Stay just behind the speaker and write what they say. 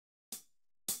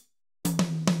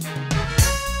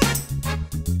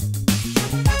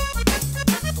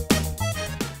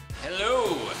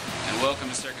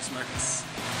Circus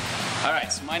Smirkus.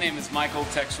 Alright, so my name is Michael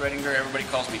Tex Redinger. Everybody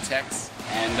calls me Tex.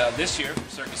 And this year for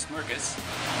Circus Smirkus,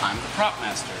 I'm the prop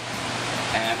master.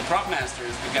 And the prop master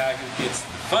is the guy who gets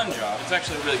the fun job, it's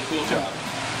actually a really cool job,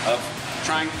 of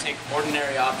trying to take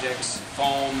ordinary objects,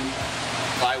 foam,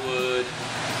 plywood,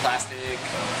 plastic,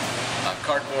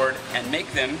 cardboard, and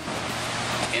make them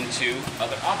into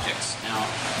other objects. Now,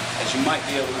 as you might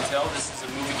be able to tell, this is a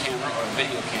movie camera or a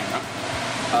video camera.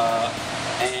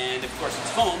 And of course it's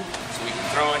foam, so we can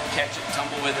throw it, catch it,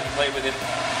 tumble with it, play with it.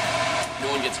 No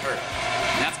one gets hurt.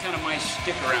 And that's kind of my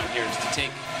shtick around here, is to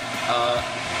take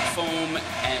foam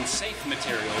and safe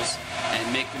materials and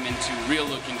make them into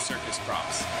real-looking circus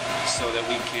props, so that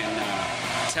we can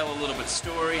tell a little bit of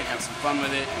story and have some fun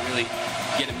with it, and really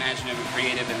get imaginative and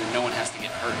creative, and then no one has to get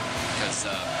hurt, because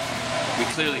we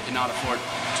clearly cannot afford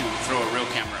to throw a real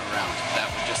camera around.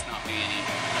 That would just not be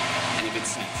any good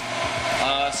sense.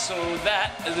 So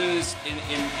that is in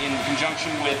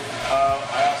conjunction with,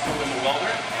 I also am a welder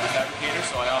and a fabricator,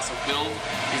 so I also build.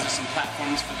 These are some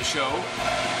platforms for the show,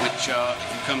 which if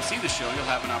you come see the show,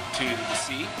 you'll have an opportunity to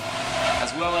see,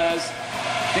 as well as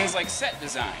things like set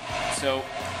design. So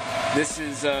this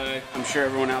is, I'm sure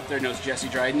everyone out there knows Jesse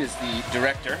Dryden is the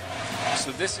director.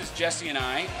 So this is Jesse and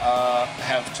I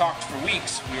have talked for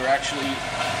weeks. We were actually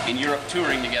in Europe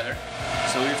touring together.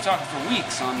 So we've talked for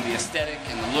weeks on the aesthetic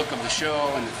and the look of the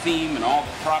show and the theme and all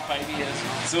the prop ideas.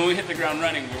 So when we hit the ground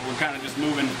running, we're kind of just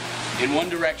moving in one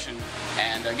direction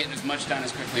and getting as much done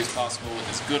as quickly as possible with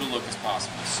as good a look as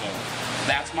possible. So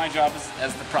that's my job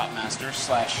as the prop master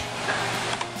slash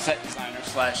set designer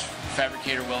slash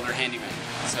fabricator, welder, handyman.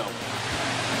 So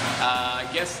I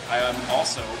guess I am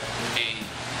also a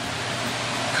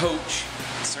coach,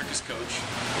 a circus coach,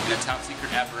 in a top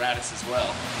secret apparatus as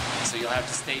well. So you'll have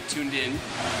to stay tuned in,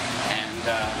 and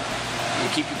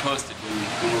we'll keep you posted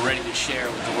when we're ready to share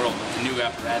with the world what the new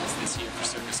apparatus this year for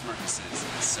Circus Smirkus is.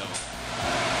 So